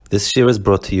This year is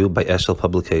brought to you by Eshel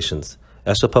Publications.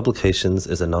 Eshel Publications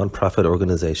is a non-profit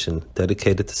organization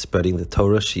dedicated to spreading the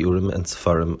Torah, Shiurim, and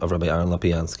Sefarim of Rabbi Aaron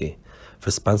Lopiansky. For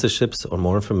sponsorships or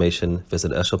more information,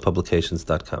 visit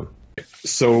eshelpublications.com.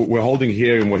 So we're holding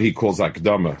here in what he calls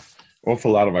Hakdamah,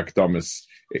 awful lot of Hakdamas.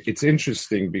 It's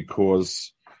interesting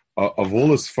because of all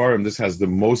the Sefarim, this has the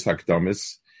most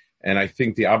Hakdamas, and I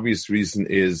think the obvious reason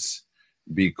is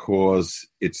because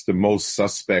it's the most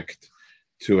suspect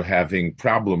to having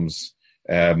problems.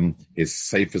 His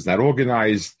safe is not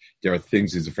organized. There are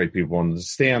things he's afraid people won't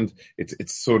understand.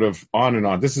 It's sort of on and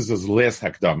on. This is his last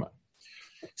Hakdamah.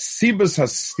 Sibas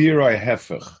hastira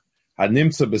hefech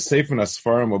hanimtza b'seifin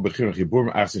asfarim or b'chim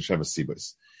chiburim achsin sheva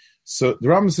sibas. So the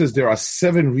Rambam says there are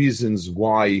 7 reasons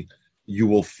why you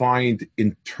will find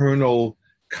internal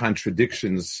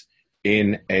contradictions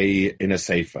in a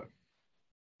sefer.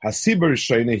 Hasiba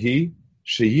rishaynehi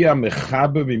sheyia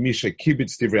mechabe mimisha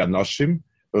kibitz divrei anoshim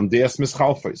v'mdeas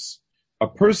mischalfos. A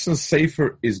person's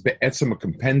sefer is be'etzem a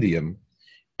compendium,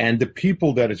 and the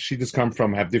people that its shitas come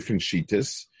from have different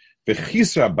shitas.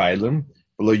 V'chisra bailim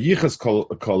v'lo yichas kol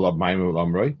maimah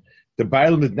l'amroi. The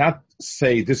bailim did not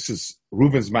say this is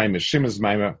Reuven's maimah, Shimon's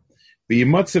maimah.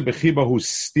 V'yimotze b'chiba hu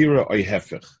stira oy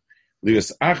hefech.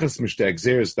 Lius achas mishteh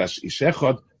gzeres dash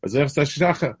ishechad v'zeres dash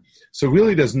ishacha. So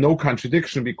really there's no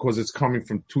contradiction because it's coming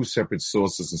from 2 separate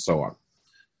sources and so on.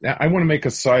 Now I want to make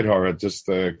a side horror, just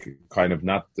kind of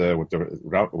not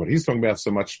what he's talking about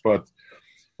so much, but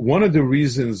one of the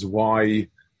reasons why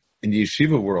in the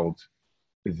yeshiva world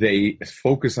they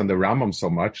focus on the Rambam so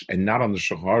much and not on the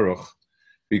Shulchan Aruch,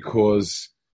 because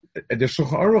the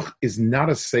Shulchan Aruch is not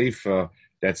a sefer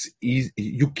that's easy.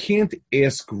 You can't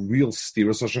ask real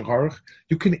steers of Shulchan Aruch.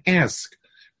 You can ask,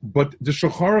 but the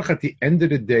Shulchan Aruch at the end of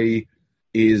the day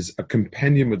is a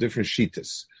compendium of different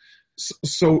shitas.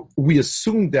 So we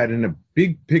assume that in a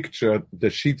big picture the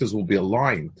shitas will be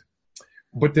aligned,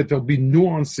 but that there'll be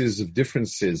nuances of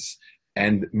differences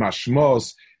and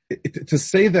mashmos. To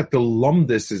say that the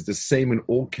lumdis is the same in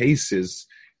all cases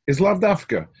is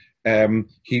lavdafka.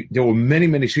 There were many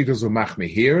shitas of machme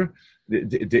here.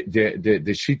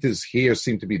 The shitas here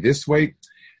seem to be this way.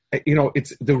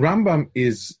 It's the Rambam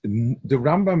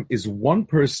is one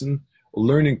person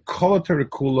learning kol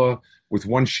terakula with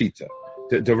one shita.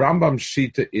 The Rambam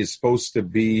shita is supposed to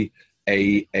be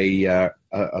a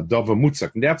dava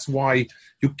mutzak, and that's why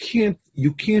you can't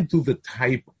do the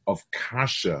type of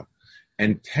kasha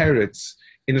and teretz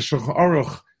in a Shulchan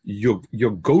Aruch.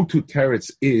 Your go-to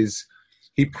teretz is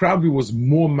he probably was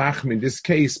more machmir in this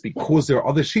case because there are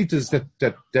other shitas that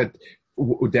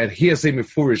he has a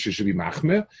mefurish should be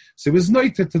machmir. So it was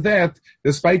noted to that,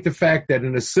 despite the fact that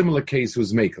in a similar case it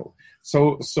was mekel.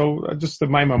 So just the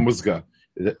maimah muzga.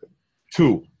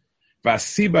 2.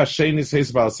 Vasiba sheni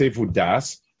says ba'alsefu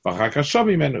das v'chakashav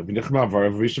imenu v'nichma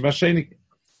v'arav v'rishav sheni.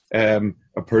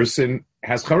 A person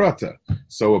has charata.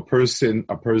 So a person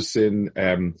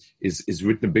is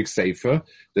written a big sefer.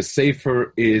 The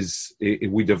sefer is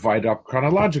we divide up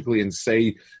chronologically and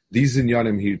say these in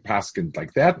Yonim he paskened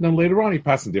like that, and then later on he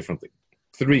paskened differently.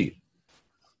 3.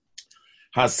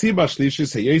 Hasiba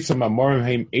shlishis hayetzam amorim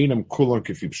heim einam kulon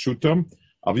kifipshutam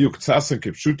aviu ktsasan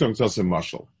kipshutam ktsasan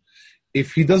mashal.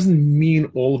 If he doesn't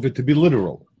mean all of it to be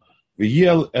literal,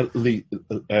 v'yel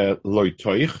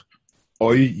loitoich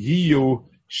oy yiyu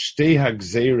shtei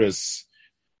hagzeres.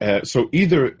 So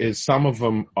either is some of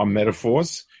them are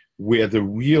metaphors where the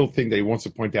real thing that he wants to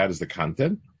point out is the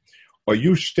content, or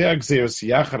you shtei hagzeres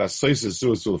yachad asoyses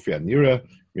zuazul fianira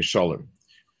mishalim,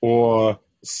 or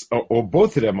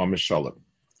both of them are mishalim.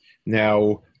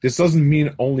 Now, this doesn't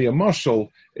mean only a mashal;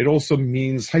 it also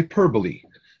means hyperbole.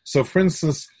 So, for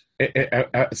instance,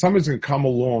 somebody's going to come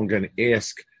along and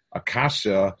ask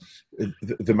Akasha,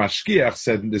 the Mashkiach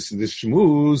said in this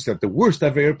shmuz that the worst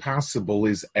aver possible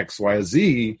is X, Y, or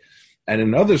Z, and in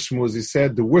another shmuz he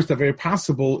said the worst aver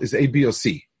possible is A, B, or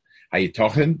C.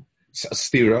 Hayitochen,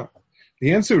 stira.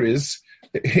 The answer is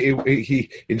he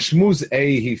in shmuz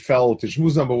A he felt in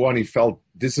shmuz number 1 he felt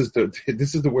this is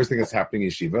the worst thing that's happening in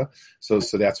yeshiva. So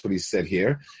that's what he said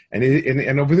here, and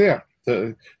over there.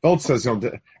 The Velt says,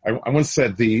 I once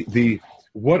said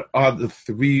what are the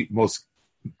 3 most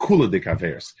kuladik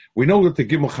affairs? We know that the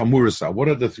Gimel Chamuras are. What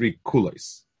are the 3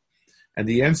 kulas? And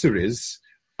the answer is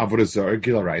Avodah Zarah,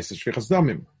 Gil Arayis, and Shvichas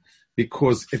Damim.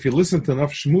 Because if you listen to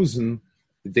enough shmuzin,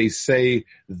 they say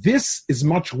this is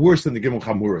much worse than the Gimel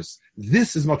Chamuras.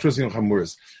 This is much worse than the Gimel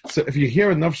Chamuras. So if you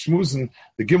hear enough shmuzin,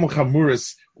 the Gimel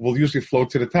Chamuras will usually float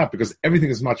to the top because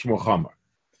everything is much more chamar.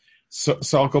 So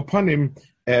Al Kopanim.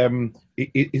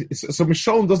 So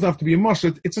Mishalom doesn't have to be a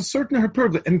mashal. It's a certain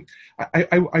hyperbole, and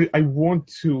I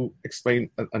want to explain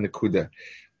a nekuda.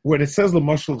 when it says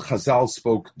Lamashal Chazal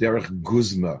spoke derech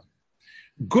guzma,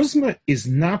 guzma is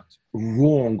not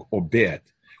wrong or bad.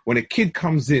 When a kid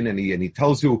comes in and he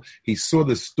tells you he saw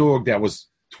this dog that was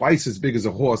twice as big as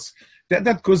a horse,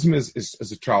 that guzma is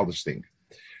a childish thing.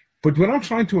 But when I'm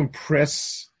trying to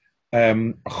impress a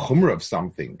chumrah of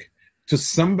something to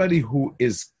somebody who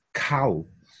is kal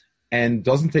and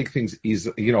doesn't take things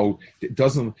easy,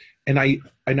 doesn't, and I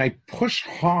push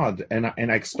hard and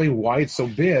I explain why it's so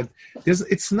bad.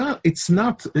 It's not it's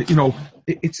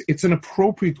an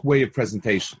appropriate way of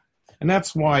presentation, and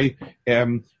that's why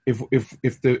if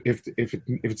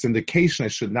it's indication I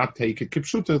should not take it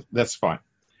kipshuta, that's fine.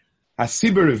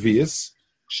 Asiber revius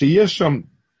sheyesham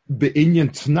be'inyan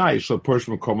tnai shel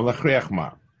portion komal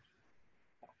achrechma.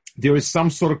 There is some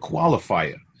sort of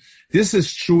qualifier. This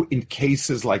is true in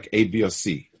cases like A, B, or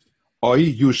C.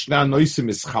 Oy yushna noisim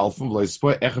is chalfum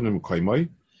loispo echenim koimoy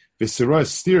v'sira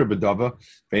stira bedava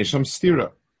v'esham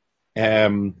stira.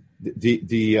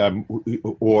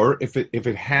 Or if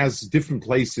it has different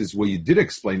places where you did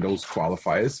explain those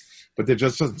qualifiers, but they're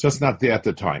just not there at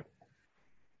the time.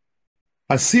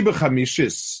 Hasiba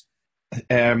chamishis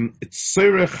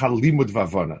tzorech halimud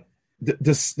vavana.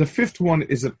 The fifth one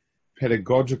is a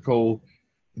pedagogical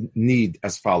need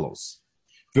as follows.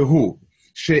 V'hu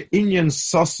she'inyan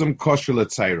sosum kosher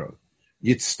letzayro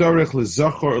yitztorech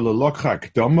lezachor lelokcha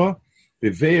hakdamah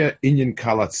v'veya inyan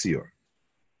kalatzir.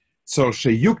 So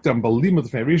sheyukdam balimud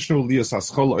v'erishnu lias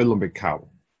haschol olam bekal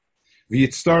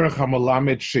v'yitztorech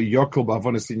hamalamed sheyokel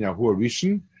b'avonas inyahu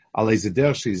arishin alei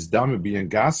zeder she'izdam b'yan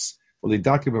gas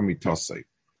u'lidake b'mitosei.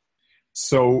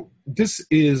 So this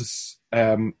is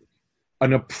an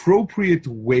appropriate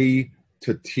way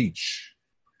to teach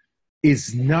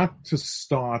is not to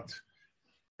start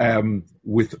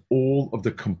with all of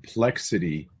the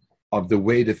complexity of the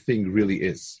way the thing really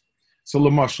is. So,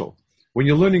 Lamashal, when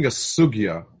you're learning a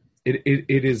sugya, it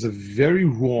is a very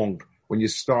wrong when you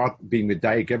start being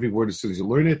medayik every word as soon as you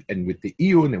learn it, and with the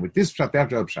iyun and with this pshat, that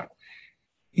pshat.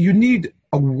 You need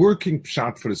a working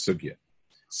pshat for the sugya.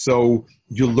 So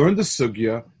you learn the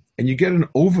sugya and you get an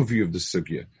overview of the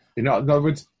sugya. In other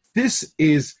words, this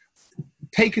is,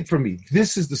 take it from me,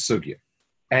 this is the sugya.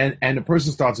 And the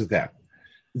person starts with that.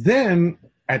 Then,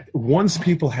 once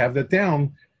people have that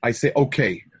down, I say,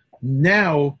 okay,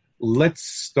 now let's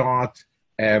start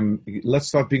being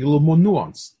a little more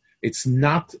nuanced. It's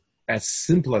not as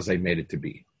simple as I made it to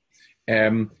be.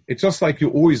 It's just like you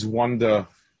always wonder,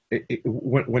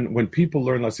 when people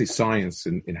learn, let's say, science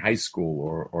in high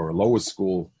school or lower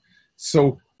school,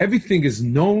 so everything is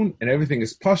known and everything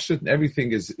is pashut and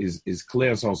everything is clear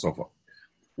and so on and so forth.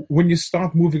 When you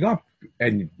start moving up,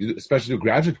 and especially do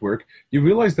graduate work, you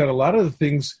realize that a lot of the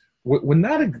things were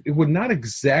not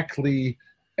exactly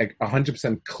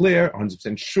 100% clear,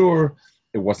 100% sure.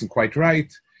 It wasn't quite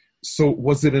right. So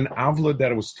was it an avla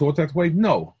that it was taught that way?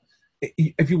 No.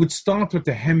 If you would start with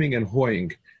the hemming and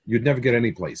hoying, you'd never get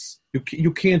any place.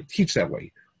 You can't teach that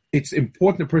way. It's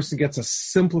important a person gets a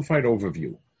simplified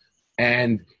overview,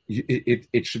 and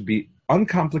it should be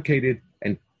uncomplicated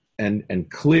and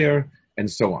clear and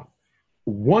so on.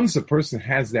 Once a person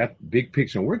has that big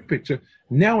picture and work picture,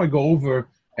 now I go over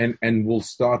and we'll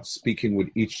start speaking with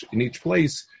in each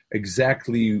place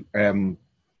exactly the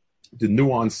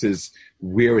nuances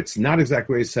where it's not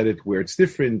exactly where I said it, where it's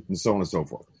different, and so on and so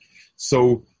forth.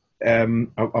 So a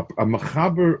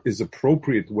machaber is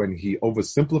appropriate when he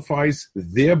oversimplifies,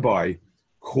 thereby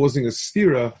causing a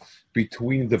stira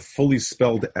between the fully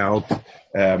spelled out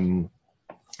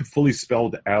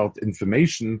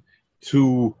information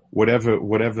to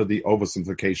whatever the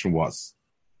oversimplification was.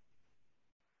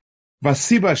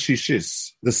 Vasiba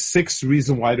shishis, the sixth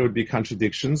reason why there would be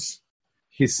contradictions,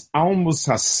 his almus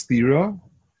hastira,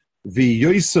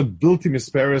 v'yoisa bilti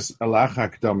misperes alach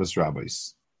hakdamas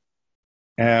rabbis.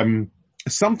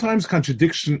 Sometimes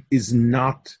contradiction is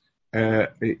not,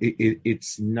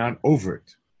 it's not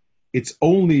overt. It's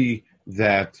only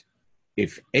that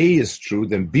if A is true,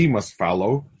 then B must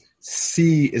follow.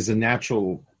 C is a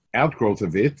natural outgrowth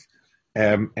of it,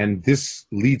 and this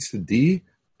leads to D,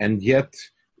 and yet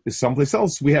someplace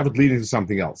else we have it leading to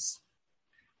something else.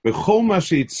 The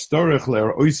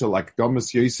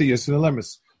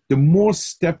more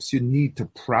steps you need to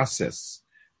process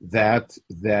that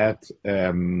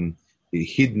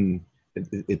hidden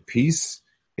piece,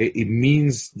 it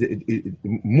means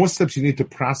more steps you need to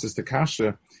process the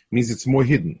kasha means it's more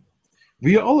hidden.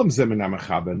 And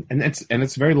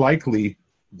it's very likely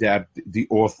that the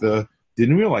author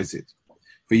didn't realize it.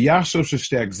 He looks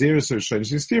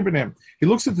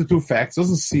at the two facts,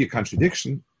 doesn't see a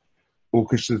contradiction.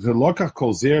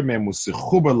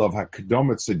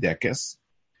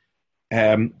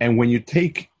 And when you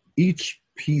take each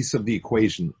piece of the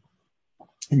equation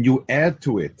and you add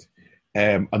to it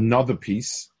another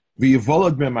piece, and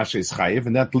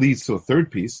that leads to a third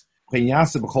piece, and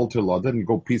you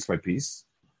go piece by piece.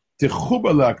 So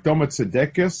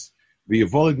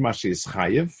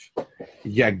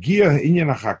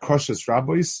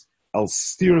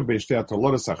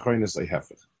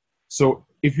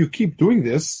if you keep doing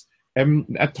this,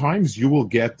 at times you will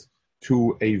get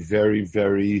to a very,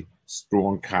 very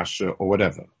strong kasha or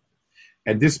whatever.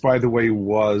 And this, by the way,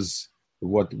 was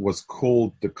what was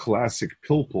called the classic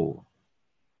pilpul,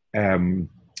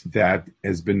 that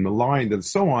has been maligned and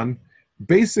so on.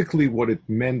 Basically what it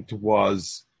meant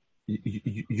was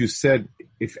you said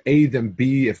if A then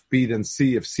B, if B then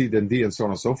C, if C then D, and so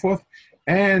on and so forth,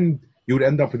 and you would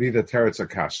end up with either teretz or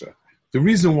kasha. The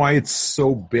reason why it's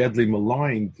so badly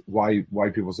maligned, why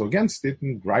people are so against it,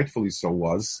 and rightfully so,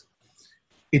 was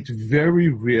it very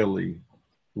rarely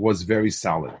was very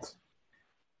solid.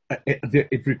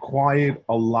 It required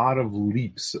a lot of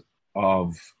leaps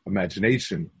of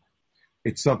imagination.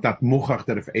 It's not that muchach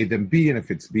that if A then B, and if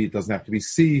it's B, it doesn't have to be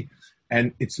C.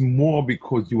 And it's more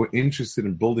because you were interested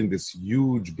in building this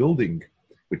huge building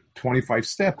with 25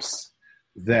 steps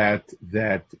that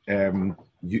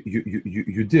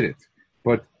you did it.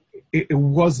 But it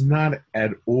was not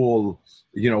at all,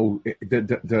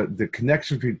 the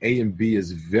connection between A and B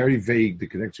is very vague. The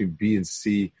connection between B and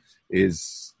C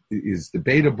is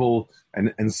debatable,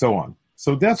 and so on.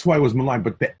 So that's why it was maligned.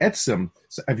 But be'etzem,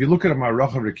 so if you look at a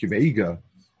Maracha Rekiv Eiga,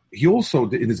 he also,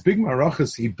 in his big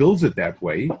Marachas, he builds it that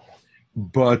way,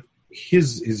 but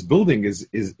his building is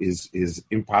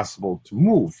impossible to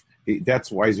move.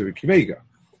 That's why he's a Rekiv Eiga.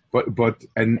 But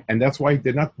that's why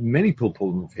there are not many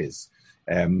pilpulim of his.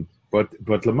 But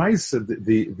Lamaisa,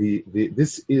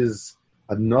 this is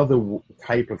another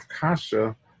type of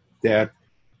kasha that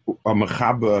a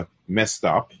mechaber messed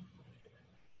up.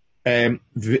 And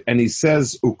he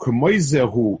says, so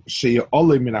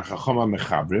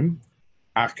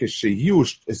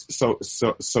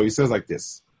he says like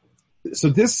this. So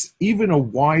this, even a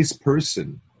wise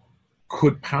person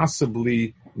could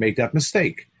possibly make that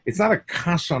mistake. It's not a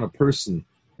kash on a person.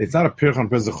 It's not a pirch on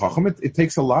person chacham. It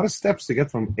takes a lot of steps to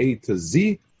get from A to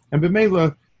Z, and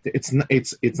b'meila, it's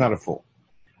not a full.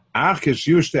 If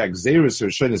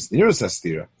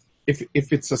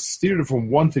it's a steer from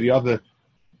one to the other,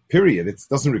 period, it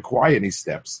doesn't require any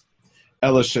steps. He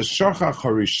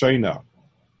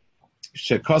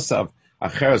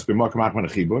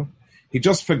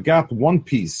just forgot one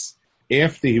piece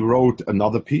after he wrote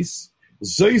another piece.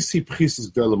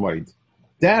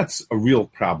 That's a real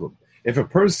problem. If a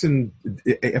person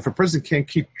can't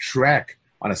keep track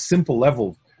on a simple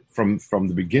level from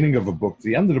the beginning of a book to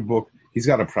the end of the book, he's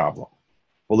got a problem.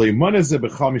 And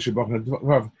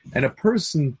a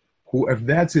person who, if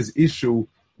that's his issue,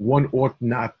 one ought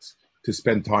not to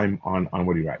spend time on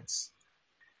what he writes.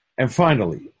 And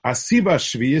finally, Asiba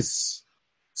Shvius,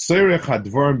 Tzorech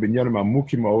Hadvarim Binyanim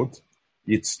Amukim Od,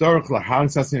 Yitztorech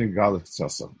Lahansasin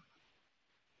Galaktsasam.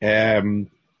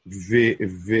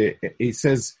 He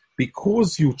says,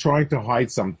 because you're trying to hide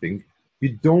something,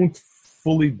 you don't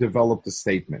fully develop the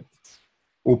statement.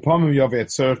 Upamim Yaveh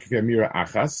Tzorech V'Amira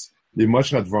Achas,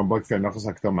 L'Mosh Hadvarim Bak V'Anachas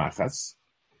Hakdamah Achas,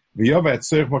 V'Yaveh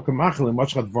Tzorech Makamachel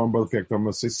L'Mosh Hadvarim Bak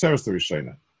V'Akdamah Seseres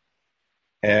L'Rishayna.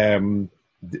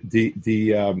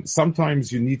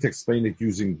 Sometimes you need to explain it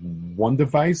using one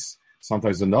device,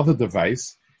 sometimes another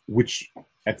device, which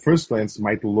at first glance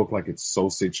might look like it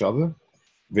solves each other.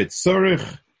 The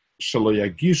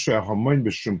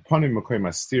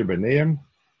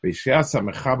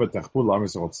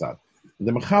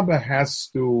mechaber has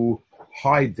to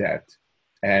hide that,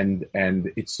 and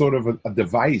it's sort of a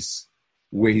device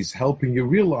where he's helping you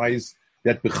realize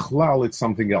that bichlal it's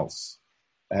something else.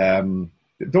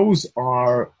 Those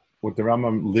are what the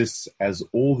Rambam lists as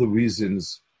all the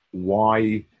reasons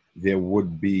why there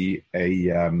would be a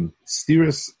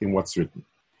steerus in what's written.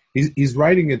 He's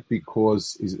writing it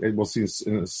because, we'll see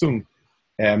soon,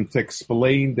 to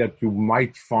explain that you may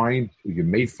find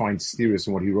steerus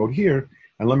in what he wrote here,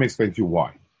 and let me explain to you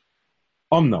why.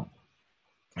 Omnam,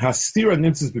 hastira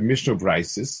nitzes b'mishnah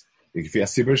braises,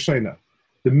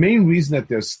 the main reason that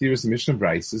there's steerus in Mishnah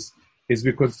braises is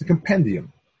because it's a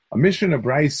compendium. A Mishnah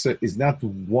Braisa is not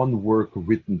one work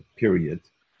written, period.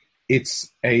 It's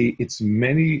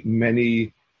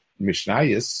many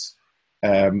Mishnayos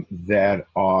that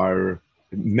are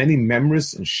many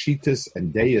memras and shitas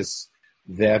and deyas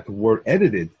that were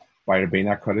edited by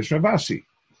Rabbeinu Kodesh Rav Ashi.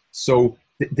 So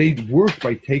they worked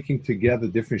by taking together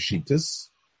different shitas,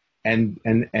 and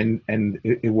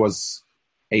it was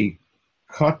a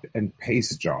cut and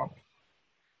paste job.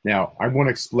 Now, I want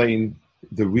to explain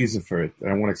the reason for it, and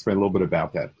I want to explain a little bit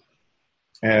about that.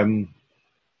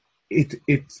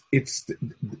 It's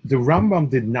the Rambam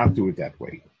did not do it that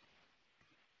way.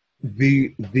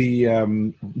 The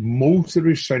most of the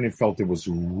Rishonim felt it was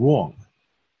wrong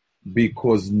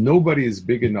because nobody is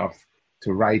big enough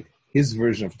to write his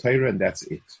version of Torah, and that's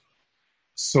it.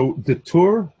 So the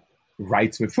Torah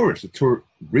writes Mefurish. The Torah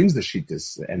brings the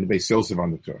Shittas and the Beis Yosef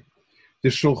on the Torah. The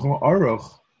Shulchan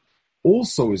Aruch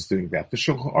also is doing that. The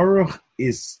Shulchan Aruch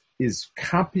is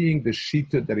copying the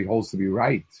Shita that he holds to be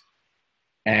right,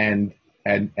 and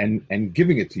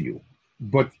giving it to you.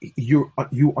 But you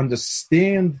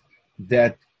understand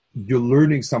that you're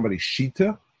learning somebody's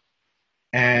Shita,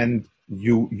 and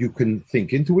you can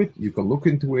think into it, you can look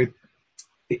into it.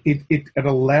 It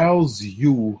allows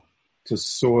you to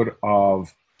sort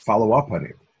of follow up on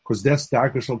it, because that's the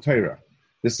Darkei Torah.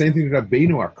 The same thing with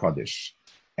Rabbeinu HaKadosh,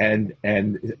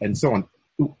 and so on.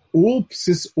 All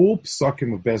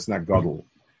psakim of Bezna Gadol,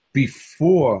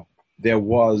 before the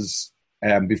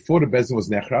Bezna was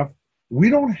Nechrav, we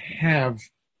don't have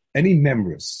any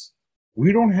memories.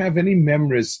 We don't have any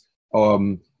memories.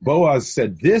 Boaz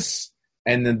said this,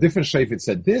 and then different shayfet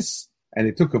said this, and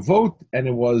it took a vote, and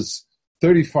it was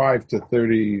 35 to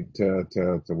 30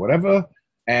 to whatever,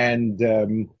 and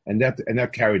that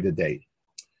carried the day.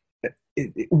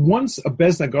 Once a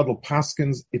Bezna Gadol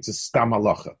paskins, it's a stam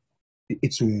halacha.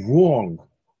 It's wrong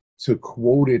to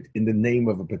quote it in the name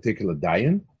of a particular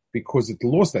dayan because it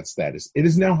lost that status. It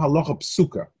is now halacha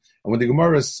psuka, and when the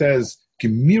Gemara says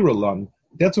gemiralan,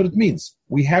 that's what it means.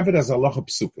 We have it as halacha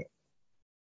psuka.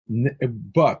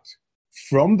 But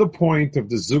from the point of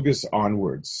the zugas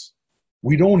onwards,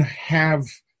 we don't have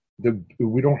that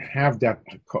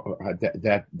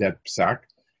psak,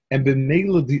 and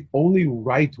b'meila the only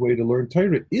right way to learn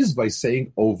Torah is by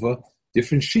saying over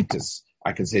different shitas.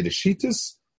 I can say the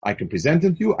shitas, I can present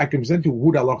them to you, I can present you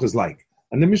who the halach is like.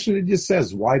 And the Mishnah just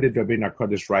says, why did Rabbeinu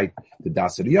HaKadosh write the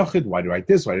Das Yachid? Why did he write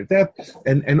this? Why did that?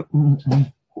 And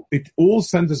it all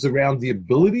centers around the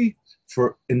ability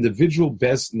for individual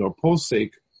Besn or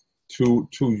Posek to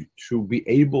be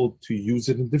able to use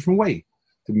it in a different way.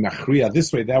 To machriya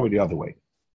this way, that way, the other way.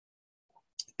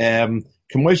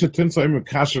 K'moisha Tinsa Imr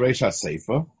Kasha Reisha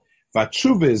Sefer,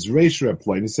 Vatshuva is Reisha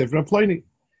Raploini, Sefer Raploini.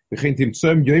 V'chein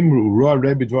Timtzom Yoimru Roa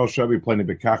Rebbe Dvar Shabi Ploni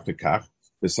Bekach Bekach,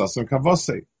 V'sasam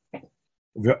Kavose.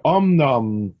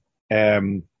 V'omnam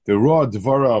the Roa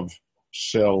Dvarav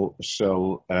Shel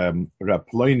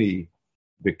Raploini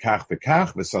Bekach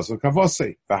Bekach, V'sasam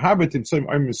Kavose. V'habet Timtzom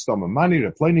Imr Stoma Mani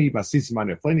Raploini, Basis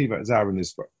Mani Raploini, V'zar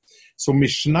Nisbar. So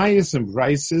Mishnayos and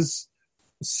Brises,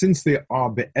 since they are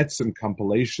be'etzim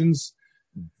compilations,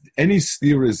 any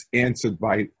steer is answered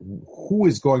by who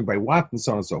is going by what, and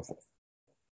so on and so forth.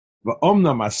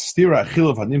 V'omnam astira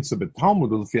achilav hanimtza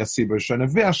betalmud u'lefi asiba shana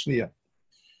ve'ashniya.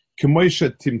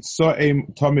 K'moisha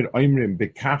timtzo'em tamir oimrim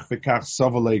bekach v'kach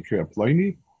savalei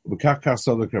kriaploini v'kach kach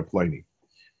savalei kriaploini.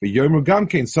 V'yoimru gam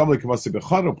kein savalei kavasi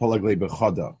bechada polaglei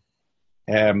bechada.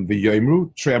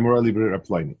 V'yoimru tre'amorali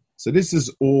b'raploini. So this is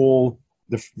all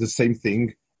the same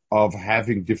thing of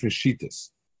having different shitas.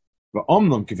 The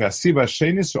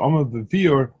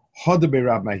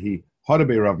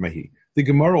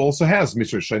Gemara also has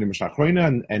Mishra Sheni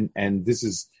Mishachroina and this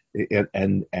is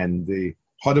and the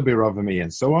Hadabe Rav Mehi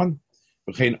and so on.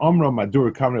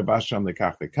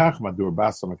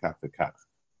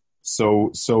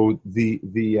 So the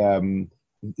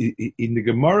in the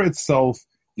Gemara itself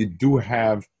you do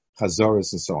have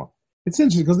Chazaras and so on. It's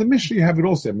interesting because the Mishnah you have it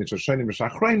also, Mishra Sheni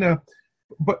Mishachroina.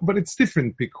 But it's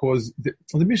different because the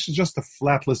Mishnah is just a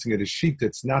flat listing of the sheet.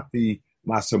 It's not the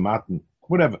Masomaten,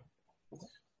 whatever.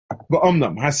 But in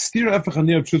Sifri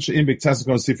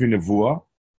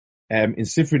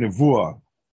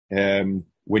Nevuah,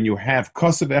 when you have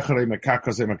Kosev Echarei Mekach,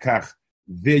 Kosev Mekach,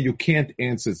 there you can't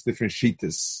answer, it's different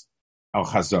sheetas al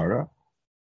Chazara.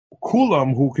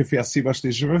 Kulam hu kefi asiva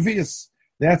shlish revius.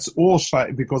 That's all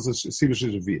because of asiva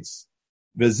shlish revius.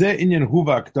 V'zeh inyan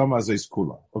huva Hakdamah zeis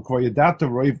kula. Ukvar yadata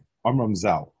roiv amram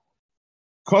zal.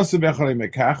 Kosev Echarei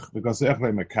Mekach, because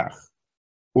Echarei Mekach.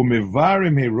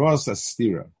 Umevarim heroas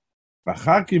astira.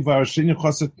 V'chaki varashini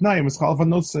choset tnayim eschal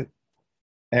vanotse.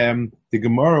 The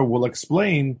Gemara will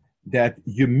explain that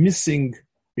you're missing.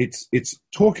 It's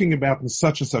talking about in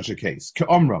such and such a case.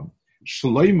 Ke'omram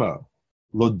shloima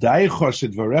lo daicha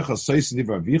shedvarecha soisin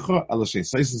divavicha ala shein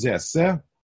soisin zeaseh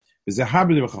v'zeh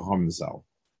habli v'chacham zal.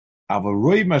 Aval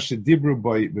roi ma shedibru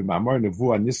boy b'mamar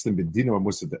nevuah nislim b'dino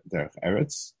amusa derech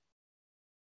eretz.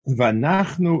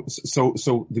 V'anachnu.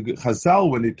 So the Chazal,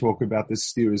 when they talk about the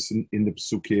steers in the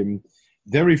psukim,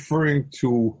 they're referring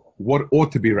to what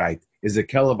ought to be right. Is a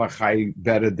Kelev Achai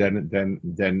better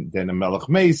than a Melech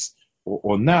Mace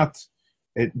or not?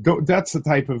 That's the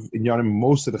type of inyanim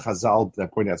most of the Chazal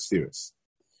that point out steers.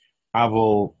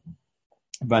 Avol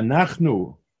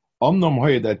vanachnu omnom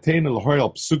hoya datein el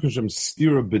hoyal psukim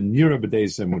stira benira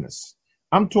b'deis emunas.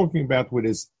 I'm talking about what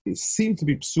it seem to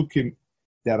be psukim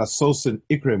that are sosen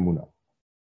ikra emuna.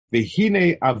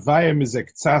 V'hine avayim is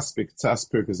ektzas b'ktzas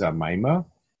pirkes amayma.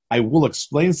 I will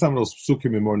explain some of those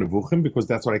psukim in more Nevuchim because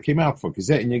that's what I came out for. Because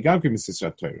in Yegavkim is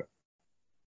Sisrat Torah.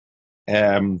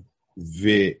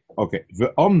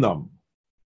 Ve'omnam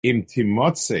im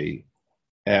timotzei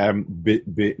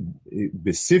b'sifrei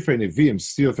neviim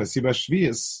stil fasiba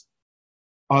shvius.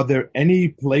 Are there any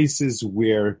places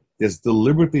where there's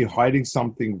deliberately hiding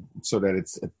something so that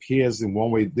it appears in one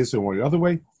way, this or one the other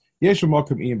way? Yesh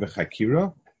makom im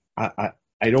v'chakira. I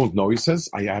don't know. He says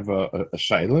I have a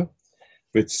shaila.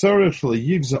 You can't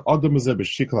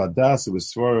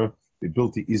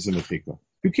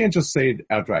just say it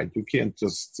outright. You can't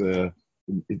just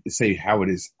say how it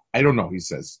is. I don't know, he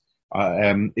says.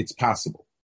 It's possible.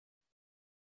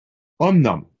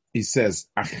 Omnam, he says,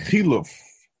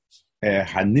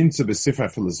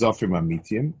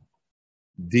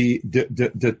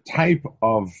 the type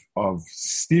of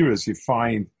steers you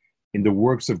find in the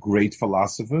works of great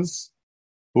philosophers,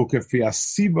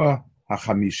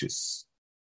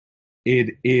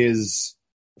 it is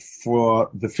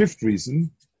for the fifth reason,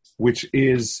 which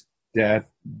is that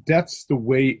that's the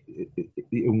way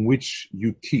in which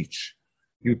you teach.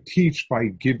 You teach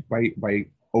by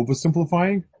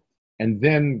oversimplifying and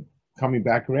then coming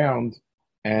back around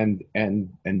and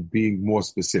being more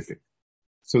specific.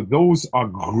 So those are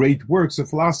great works of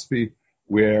philosophy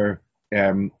where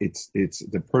it's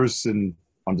the person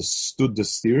understood the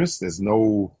steers. There's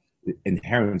no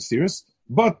inherent steers.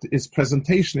 But his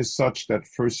presentation is such that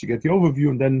first you get the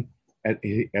overview, and then at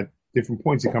different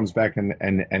points he comes back and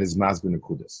is masbin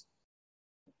akudas.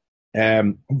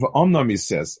 Omnam, he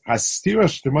says,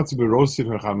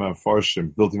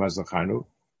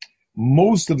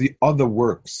 most of the other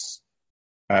works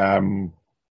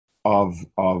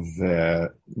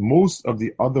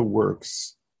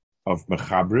of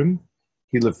Mechabrim,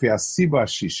 it's a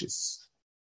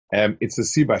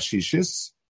siba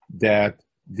shishis that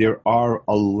there are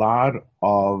a lot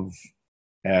of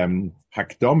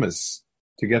hakdamas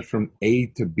to get from A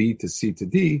to B to C to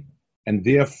D, and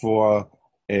therefore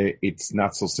it's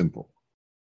not so simple.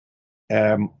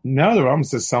 Now the Ram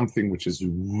says something which is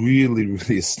really,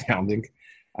 really astounding.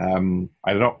 I don't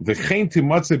know.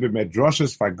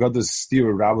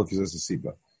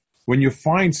 When you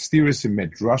find steers in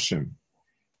Medrashim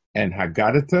and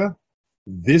Haggadah,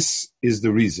 this is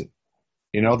the reason.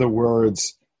 In other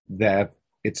words, that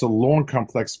it's a long,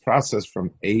 complex process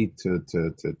from A to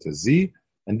Z,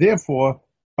 and therefore,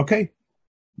 okay,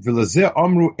 v'lazeh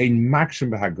amru ein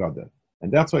makshim b'Haggadah,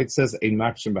 and that's why it says ein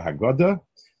makshim b'Haggadah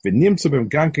v'nimtzu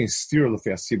b'mgankin stir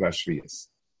l'fei hasiba shviyas,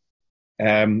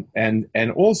 and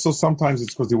also sometimes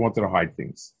it's because they wanted to hide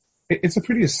things. It's a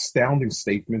pretty astounding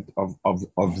statement of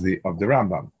the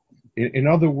Rambam. In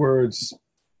other words,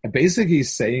 basically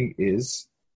he's saying is,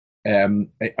 a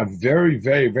very,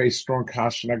 very, very strong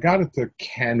kasha nagadata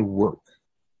can work.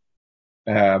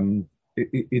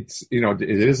 It's it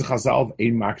is a chazal of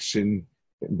ein makshin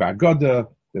ba'agada.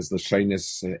 There's the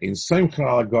shaynis ein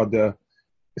soimcha agada.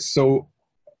 So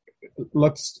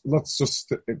let's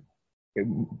just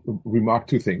remark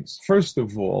two things. First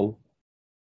of all,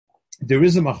 there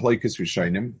is a machlokes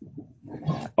rishonim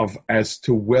of as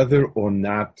to whether or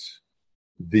not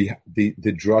the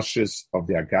drushes of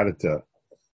the agadata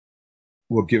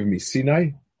will give me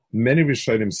Sinai. Many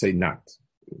Rishonim say not.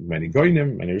 Many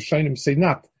Goinim, many Rishonim say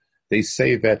not. They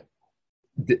say that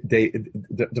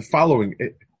the following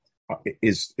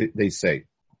is, they say,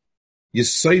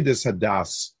 Yesodis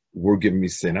Hadas were giving me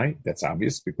Sinai. That's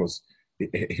obvious because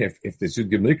if they should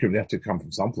give Likrim, they have to come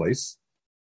from someplace.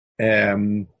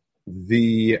 That's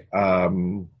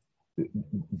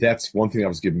one thing that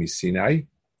was giving me Sinai.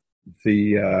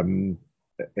 There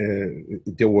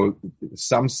were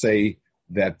some say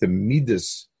that the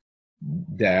midas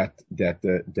that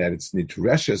it's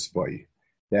nitreshes by,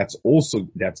 that's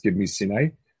giving me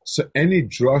Sinai. So any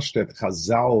drush that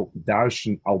Chazal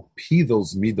darshan al pi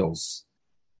those midos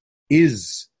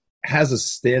has a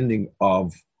standing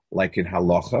of like in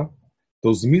halacha.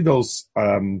 Those midos,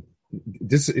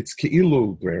 it's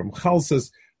keilu. Ramchal says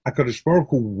HaKadosh Baruch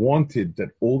Hu wanted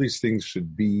that all these things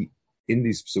should be in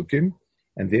these psukim,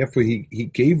 and therefore he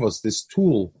gave us this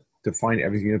tool to find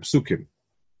everything in psukim.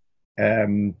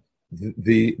 And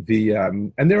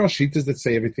there are shittas that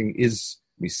say everything is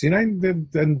Misinai,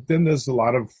 then there's a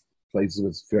lot of places where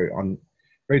it's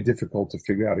very difficult to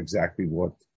figure out exactly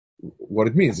what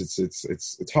it means.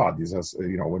 It's hard. These are,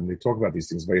 when they talk about these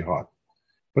things, very hard.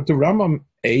 But the Rambam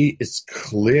is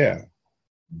clear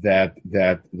that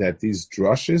these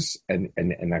drushes and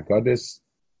agadas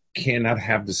cannot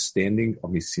have the standing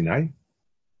of Misinai.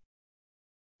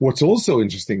 What's also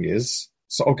interesting is,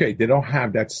 they don't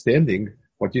have that standing,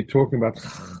 but you're talking about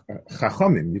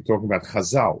Chachamim, you're talking about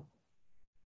Chazal.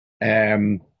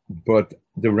 But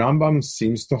the Rambam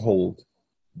seems to hold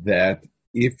that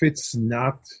if it's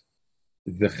not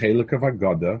the Chelik of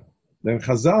Agada, then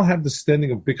Chazal have the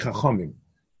standing of Big Chachamim.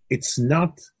 It's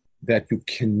not that you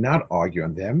cannot argue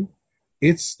on them,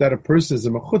 it's that a person is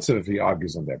a mechutzer if he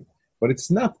argues on them. But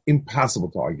it's not impossible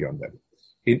to argue on them.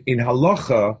 In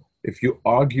halacha, if you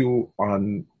argue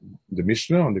on the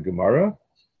Mishnah, on the Gemara,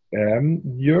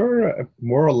 you're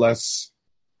more or less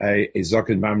a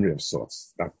Zaken Mamri of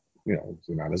sorts. Not, you're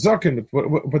not a Zaken,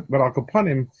 but Al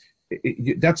Kapanim,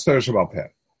 that's Torah Shabbat Peh.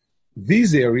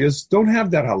 These areas don't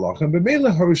have that halacha, and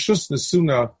b'meila harishus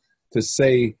nesuna to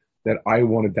say that I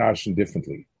want to darshan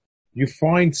differently. You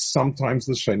find sometimes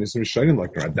the Shainis and Rishonim,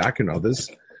 like Radak and others,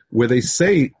 where they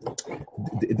say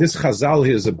this Chazal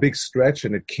here is a big stretch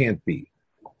and it can't be.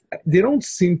 They don't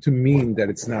seem to mean that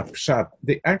it's not pshat.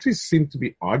 They actually seem to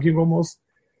be arguing almost.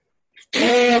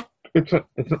 It's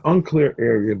an unclear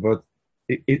area, but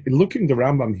looking the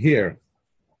Rambam here,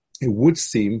 it would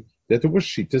seem that there were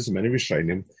shittas, many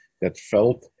Rishonim, that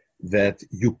felt that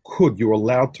you were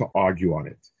allowed to argue on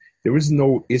it. There is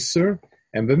no isser,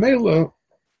 and b'meila,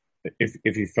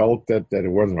 if he felt that it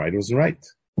wasn't right, it wasn't right.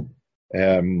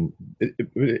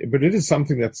 But it is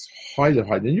something that's highly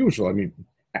unusual. I mean,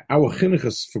 our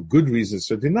chinuchos, for good reasons,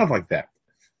 so they're not like that.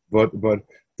 But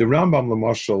the Rambam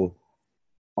Lamashal,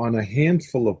 on a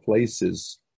handful of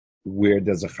places where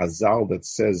there's a chazal that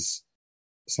says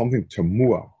something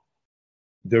tamua,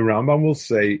 the Rambam will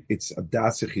say it's a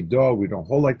das yechidah. We don't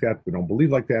hold like that. We don't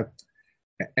believe like that.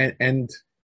 And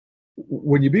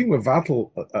when you're being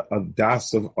mevatel a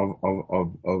das of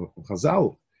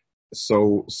chazal,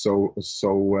 so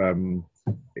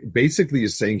basically you're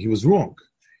saying he was wrong.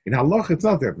 In halacha, it's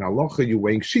not there. In halacha, you're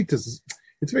weighing shitas.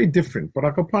 It's very different. But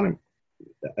I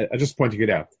just pointing it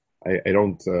out. I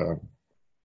don't.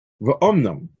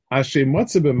 V'omnam asher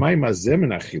matzeh b'mayim hazeh min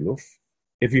achiluf.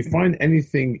 If you find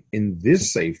anything in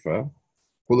this sefer,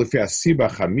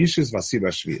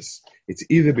 it's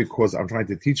either because I'm trying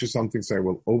to teach you something, so I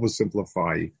will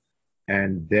oversimplify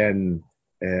and then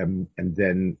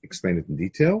explain it in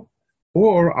detail,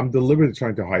 or I'm deliberately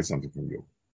trying to hide something from you.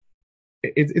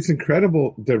 It's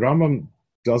incredible. The Rambam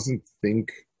doesn't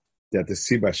think that the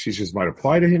Siba Shishis might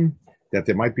apply to him, that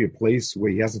there might be a place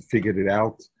where he hasn't figured it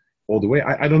out all the way.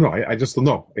 I don't know. I just don't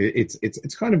know.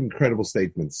 It's kind of incredible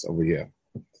statements over here.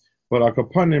 But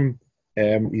Akapanim,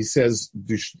 he says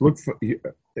you should look for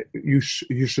you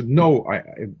should know.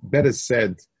 I better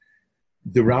said,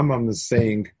 the Rambam is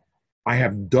saying, I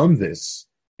have done this,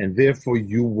 and therefore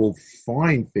you will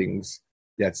find things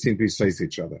that seem to be to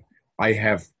each other. I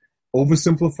have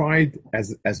oversimplified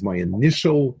as my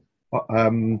initial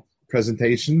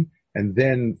presentation, and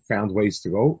then found ways to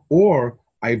go, or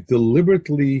I've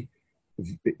deliberately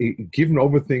given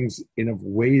over things in a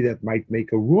way that might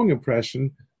make a wrong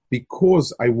impression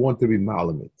because I want to be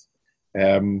malamit.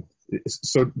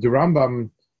 So the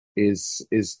Rambam is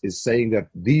saying that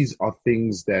these are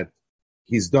things that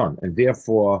he's done, and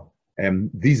therefore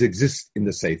these exist in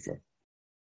the Sefer.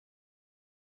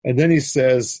 And then he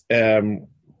says, "Ve'achrei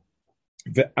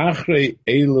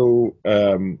elu."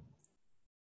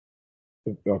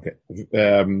 Okay.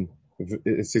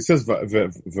 It says,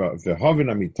 "Ve'havin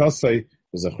amitasei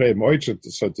v'zachrei moichet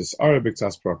so this Arabic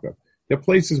taspraka." There are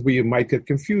places where you might get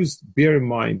confused. Bear in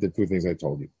mind the two things I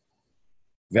told you.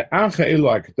 Ve'acha elu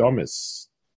hakdamis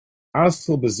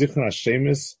asl bezichron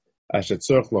hashemis asher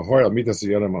tzorich lahor al mitas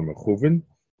yonam hamechuvin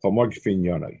chamor g'fin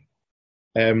yonai.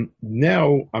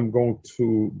 Now I'm going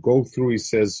to go through, he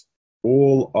says,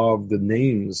 all of the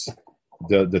names,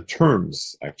 the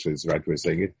terms, actually is the right way of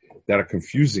saying it, that are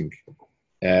confusing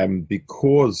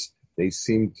because they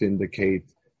seem to indicate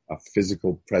a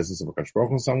physical presence of a Kadosh Baruch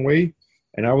Hu in some way,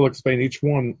 and I will explain each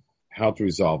one how to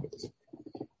resolve it.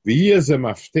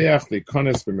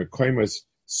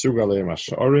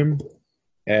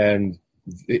 And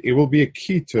it will be a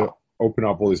key to open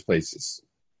up all these places.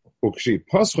 So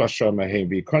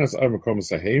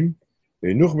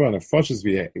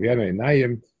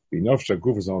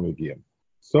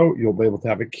you'll be able to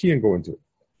have a key and go into it.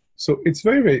 So it's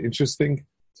very, very interesting.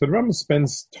 So the Rambam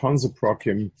spends tons of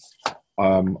prokim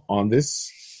on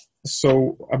this.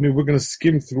 So, I mean, we're going to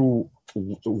skim through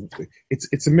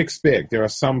it's a mixed bag. There are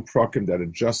some prokim that are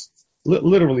just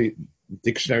literally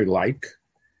dictionary-like,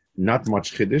 not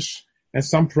much chiddush, and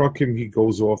some prokim he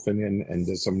goes off and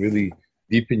there's some really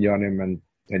deep inyanim and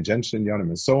tangential inyanim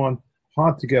and so on.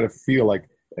 Hard to get a feel like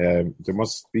there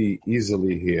must be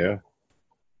easily here.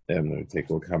 I'm going to take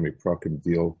a look how many prokim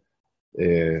deal.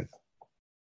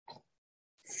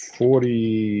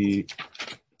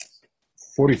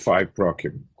 45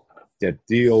 prokim that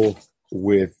deal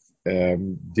with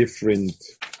different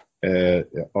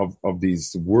of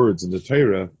these words in the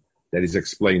Torah that he's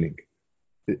explaining.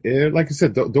 Like I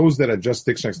said, those that are just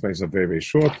dictionary explanations are very, very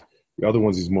short. The other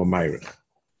ones is more myrich.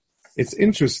 It's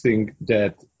interesting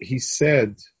that he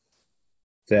said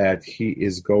that he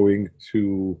is going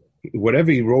to,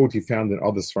 whatever he wrote, he found in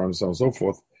other farms, so on and so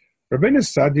forth. Rabbeinu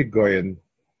Saadia Goyen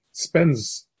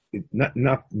spends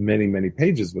not many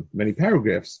pages, but many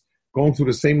paragraphs going through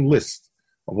the same list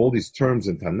of all these terms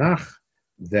in Tanakh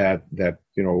that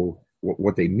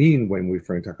what they mean when we're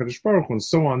referring to HaKadosh Baruch Hu and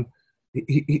so on.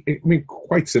 I mean,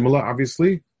 quite similar,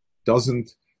 obviously.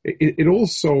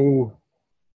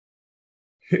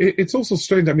 It's also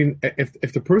strange. I mean,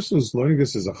 if the person who's learning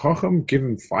this is a chacham, give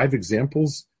him 5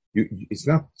 examples. It's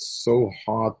not so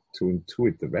hard to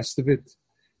intuit the rest of it.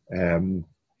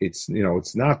 It's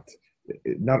not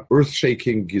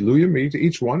earth-shaking giluyim.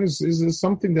 Each one is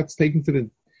something that's taken to the.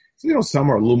 Some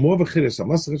are a little more of a chiddush, some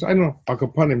less. I don't know.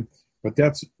 Akapanim, but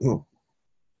that's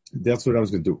what I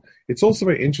was going to do. It's also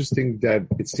very interesting that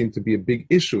it seemed to be a big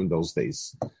issue in those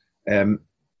days. Rav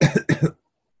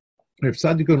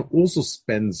Tzaddik also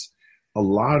spends a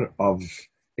lot of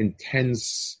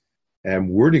intense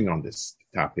wording on this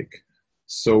topic.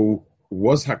 So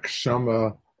was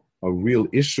Hakdamah a real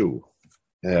issue?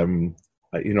 I don't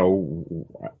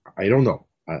know.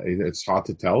 It's hard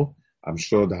to tell. I'm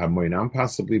sure the Hamoinam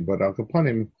possibly, but Al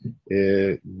Kapanim,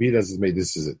 be it as it may,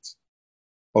 this is it.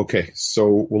 Okay,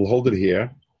 so we'll hold it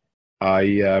here.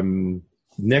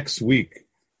 Next week,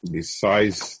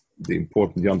 besides the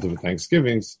important Yom Tov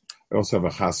Thanksgivings, I also have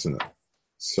a chasana.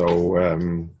 So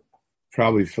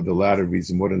probably for the latter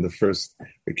reason, more than the first,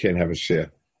 we can't have a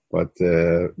share. But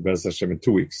Bez Hashem in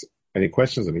 2 weeks. Any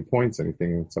questions, any points,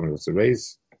 anything somebody wants to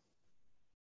raise?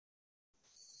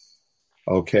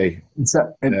 Okay.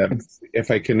 If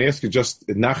I can ask you just,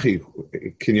 Nachi,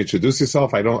 can you introduce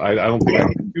yourself? I don't think I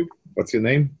need you. What's your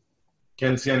name?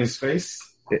 Can't see on his face.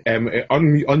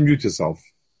 Unmute yourself.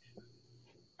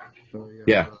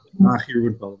 Yeah. Nachi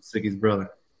Rudolph, Siggy's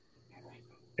brother.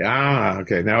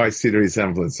 Okay. Now I see the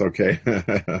resemblance. Okay.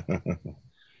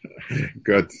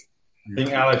 Good. I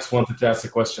think Alex wanted to ask a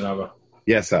question, Abba.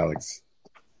 Yes, Alex.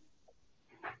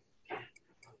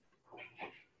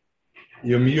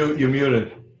 You're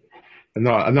muted.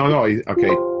 No.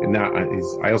 Okay. Now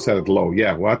I also had it low.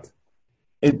 Yeah. What?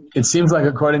 It seems like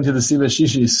according to the Siva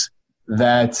Shishis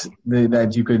that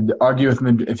you could argue with,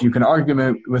 if you can argue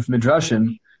with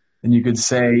Midrashim, then you could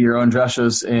say your own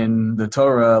drashos in the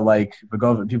Torah, like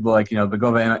people like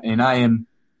Begova Einayim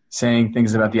saying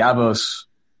things about the Avos.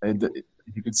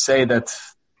 You could say that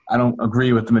I don't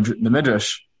agree with the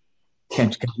Midrash.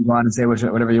 Can't you go on and say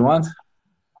whatever you want?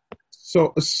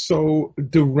 So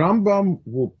the Rambam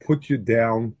will put you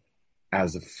down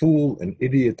as a fool, an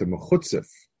idiot, a mechutzef,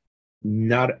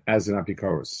 not as an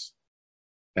apikoros.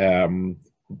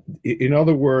 In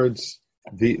other words,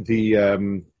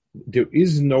 there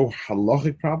is no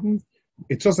halachic problem.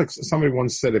 It's just like somebody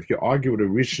once said: if you argue with a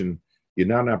rishon, you're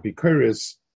not an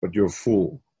apikoros, but you're a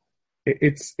fool.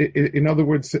 In other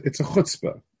words, it's a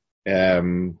chutzpah.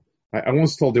 I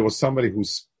once told there was somebody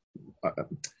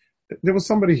there was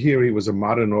somebody here. He was a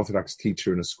modern Orthodox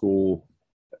teacher in a school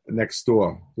next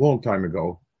door, a long time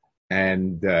ago,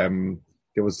 and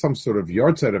there was some sort of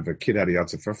yahrzeit of a kid had a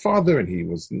yahrzeit for a father,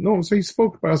 and so he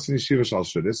spoke about us in Yeshiva Shal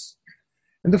Shudis,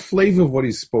 and the flavor of what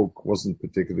he spoke wasn't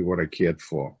particularly what I cared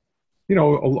for.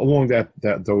 Along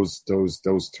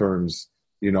those terms,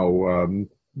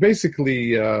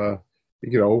 basically,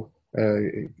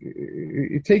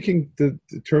 taking the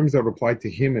terms that applied to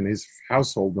him and his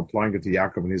household and applying it to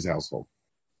Yaakov and his household.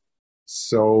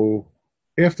 So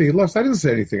after he left, I didn't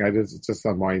say anything. It's just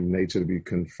not my nature to be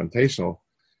confrontational.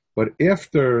 But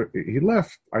after he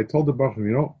left, I told the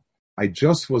Bachman, I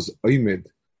just was oimid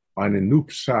on a new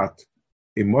pshat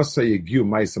in Mosa Yegiu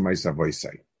Maisa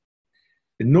Voisai.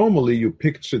 And normally you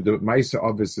picture the Maisa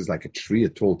obvious as like a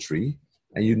tall tree,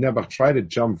 and you never try to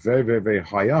jump very, very, very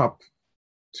high up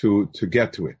to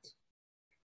get to it.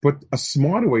 But a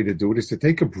smarter way to do it is to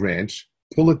take a branch,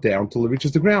 pull it down till it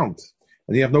reaches the ground,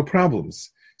 and you have no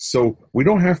problems. So we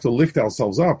don't have to lift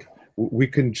ourselves up. We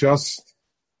can just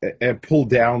pull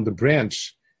down the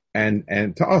branch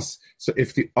and to us. So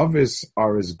if the others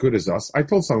are as good as us, I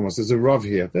told someone once, there's a Rav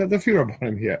here, the few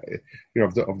Rabbanim here,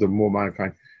 of the more modern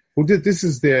kind, who did this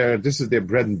is their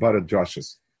bread and butter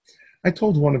drushes. I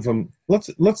told one of them,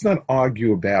 let's not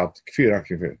argue about kfir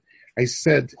kfir. I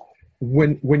said,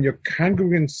 when your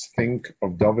congregants think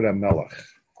of David HaMelech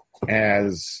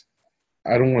as,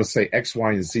 I don't want to say X,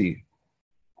 Y, and Z,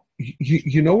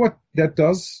 you know what that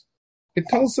does? It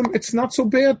tells them it's not so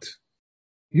bad.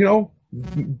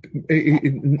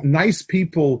 Nice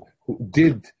people who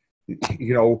did,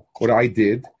 what I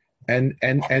did, and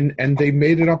they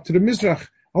made it up to the Mizrach.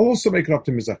 I'll also make it up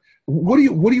to Mizrach. What do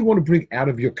you want to bring out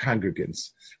of your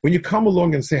congregants? When you come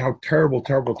along and say how terrible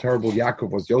Yaakov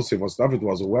was, Yosef was, David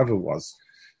was, whoever was,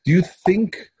 do you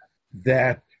think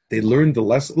that they learned the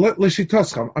lesson? You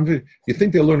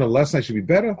think they learned a lesson I should be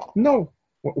better? No.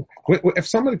 If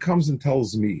somebody comes and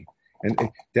tells me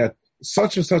and that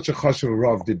such and such a chashuv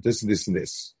Rav did this and this and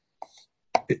this,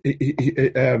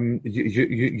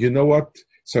 you know what?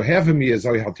 So half of me is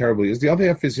how terrible he is. The other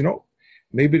half is,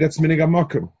 maybe that's minig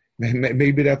hamakom.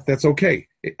 Maybe that's okay.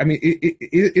 I mean,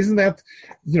 isn't that,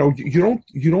 you don't.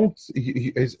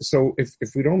 So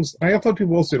if we don't, I tell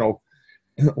people also,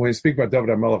 when I speak about David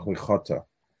HaMelech L'chata,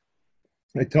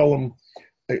 I tell them,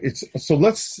 so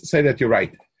let's say that you're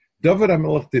right. David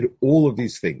HaMelech did all of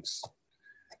these things.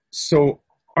 So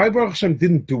I, Baruch Hashem,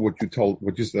 didn't do what you said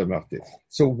HaMelech did.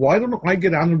 So why don't I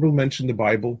get honorable mention in the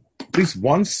Bible at least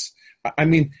once? I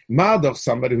mean, Madach,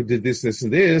 somebody who did this,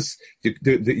 and this,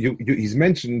 he's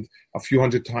mentioned a few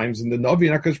hundred times in the Navi,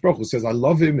 and HaKadosh Baruch Hu says, I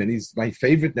love him, and he's my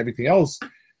favorite, and everything else.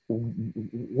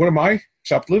 What am I?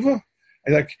 Chopped liver?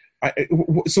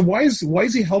 So why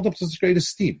is he held up to such great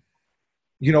esteem?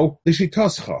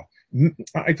 L'shitascha.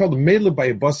 I told him, Mele by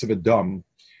a bus of a dumb,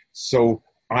 so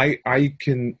I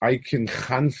can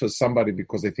chan for somebody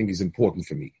because I think he's important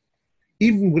for me.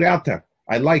 Even without that,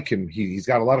 I like him. He's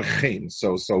got a lot of chen.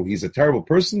 So he's a terrible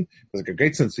person. There's a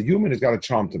great sense of humor. He's got a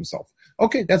charm to himself.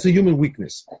 Okay, that's a human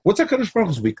weakness. What's HaKadosh Baruch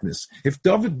Hu's weakness? If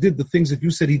David did the things that you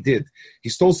said he did, he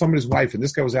stole somebody's wife, and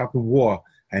this guy was out in war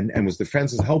and was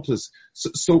defenseless, helpless.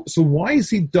 So why is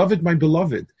he David, my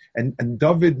beloved, and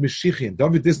David Meshichi, and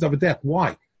David this, David that?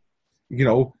 Why?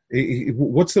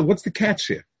 What's the catch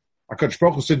here? HaKadosh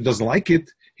Baruch Hu certainly doesn't like it.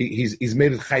 He's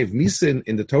made it chayiv misa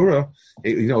in the Torah.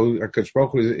 HaKadosh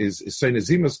Baruch Hu is saying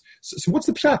azimus. So what's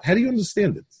the pshat? How do you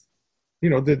understand it?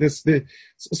 So get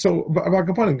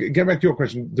back to your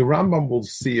question. The Rambam will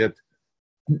see it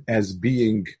as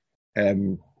being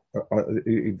the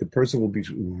person will be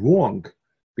wrong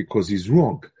because he's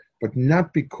wrong, but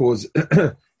not because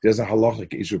there's a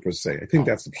halachic issue per se. I think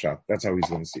that's the pshat. That's how he's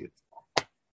going to see it.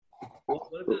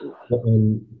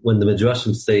 When the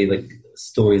Midrashim say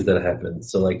stories that happen,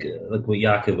 so like with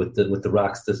Yaakov with the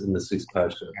rocks in this week's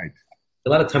parsha, right. A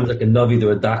lot of times a Navi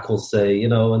or a Dak will say,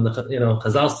 and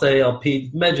Chazal say I'll pee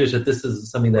Medrash that this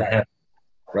is something that happened.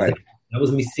 Right. That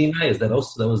was Misinai. Is that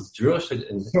also that was Jewish?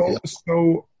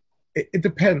 So it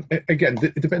depends. Again,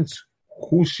 it depends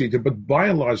who she did, but by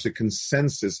and large the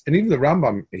consensus, and even the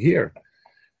Rambam here,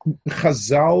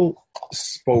 Chazal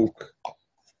spoke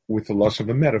with the lush of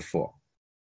a metaphor.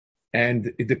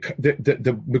 And the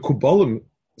Mekubalim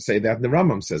say that, and the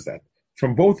Rambam says that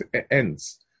from both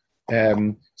ends.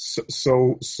 It's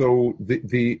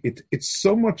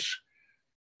so much.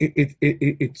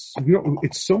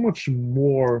 It's so much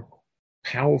more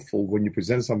powerful when you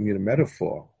present something in a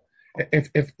metaphor.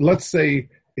 If let's say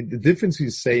the difference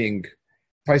he's saying,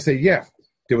 if I say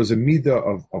there was a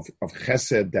midah of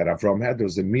chesed that Avram had, there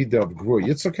was a midah of gvur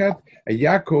Yitzchak had, and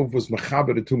Yaakov was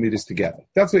mechaber the two midas together.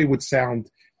 That's the way it would sound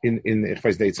in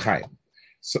Echvaz Deitz Chaim.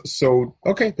 So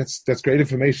okay, that's great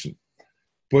information.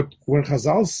 But when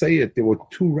Chazal say it, there were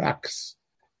two racks,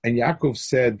 and Yaakov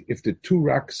said, if the two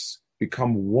racks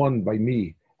become one by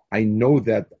me, I know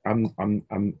that I'm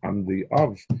the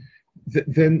of.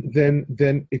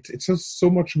 Then it's so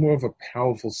much more of a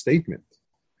powerful statement.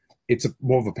 It's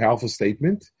more of a powerful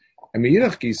statement. I mean,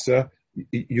 Yidach Gisa,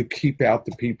 you keep out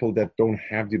the people that don't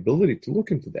have the ability to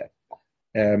look into that.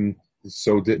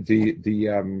 So the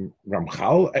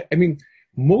Ramchal, I mean,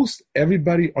 most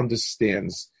everybody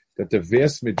understands that the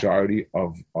vast majority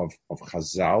of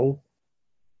Chazal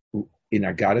in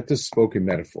Agadata spoke in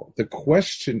metaphor. The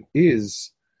question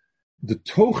is the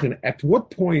tochen, at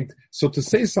what point, so to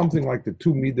say something like the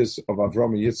two midas of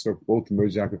Avram and Yitzchak, both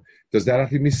emerge, does that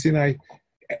have to be Sinai?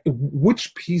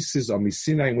 Which pieces are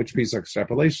Sinai and which pieces are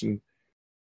extrapolation?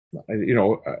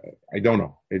 I don't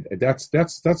know.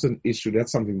 That's an issue.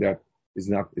 That's something that is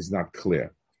not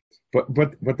clear. But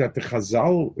that the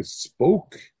Chazal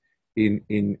spoke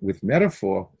in with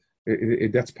metaphor,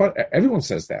 that's part. Everyone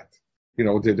says that.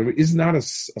 There is not a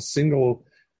single,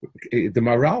 the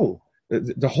moral,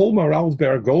 the whole moral of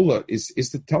Beragola is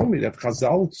to tell me that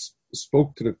Chazal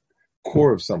spoke to the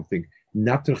core of something,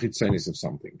 not to the chitzonis of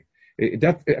something.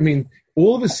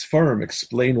 All of his firm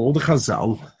explain all the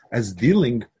Chazal as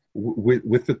dealing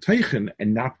with the teichen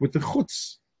and not with the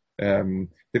chutz.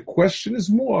 The question is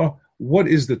more, what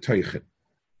is the teichen?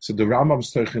 So the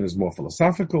Rambam's teichen is more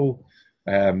philosophical.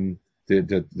 The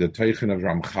teichen of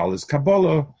Ramchal is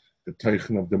Kabbalah. The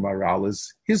teichen of the Maral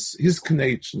is his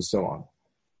knech and so on.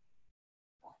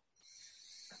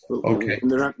 Okay.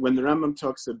 When the Rambam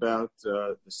talks about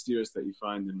the steers that you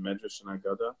find in Medrash and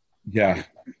Agadah, yeah,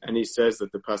 and he says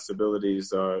that the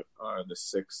possibilities are the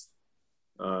sixth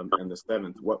and the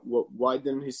seventh. Why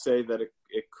didn't he say that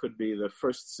it could be the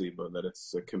first siba, that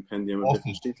it's a compendium of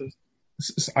different shittas?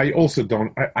 I also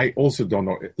don't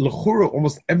know. L'chura,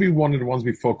 almost every one of the ones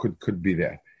before could be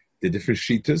there. The different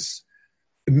shittas.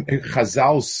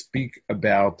 Chazal speak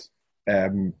about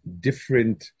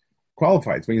different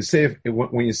qualifieds.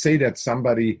 When you say that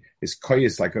somebody is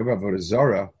koyes like Avodah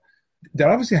Zarah, that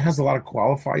obviously has a lot of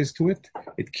qualifiers to it.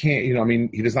 It can't,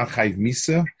 he does not chayv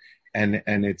misa, and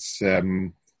it's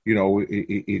pikuach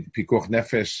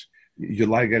nefesh. You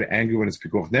like get angry when it's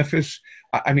pikuach nefesh.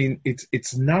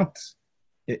 It's not.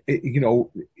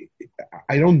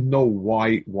 I don't know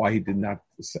why he did not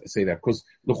say that, because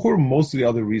most of the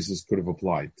other reasons could have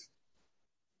applied.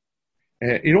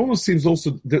 It almost seems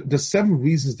also the 7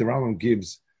 reasons the Rambam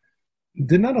gives,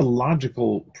 they're not a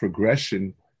logical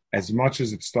progression as much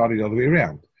as it started the other way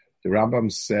around. The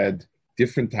Rambam said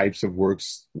different types of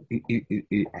works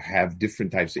have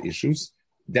different types of issues.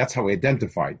 That's how he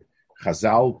identified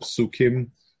Chazal,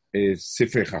 Psukim,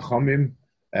 Sifrei Chachamim,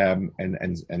 and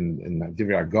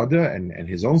Divrei Agadah and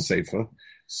his own sefer.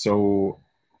 So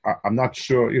I'm not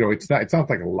sure. It's not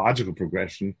like a logical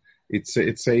progression. It's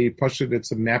a pashut.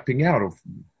 It's a mapping out of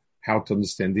how to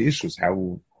understand the issues,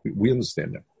 how we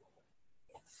understand them.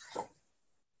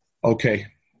 Okay,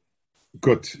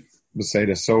 good.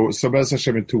 Mercedes. So Be'ez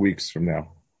Hashem in 2 weeks from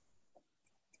now.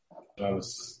 That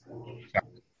was.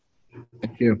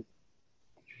 Thank you.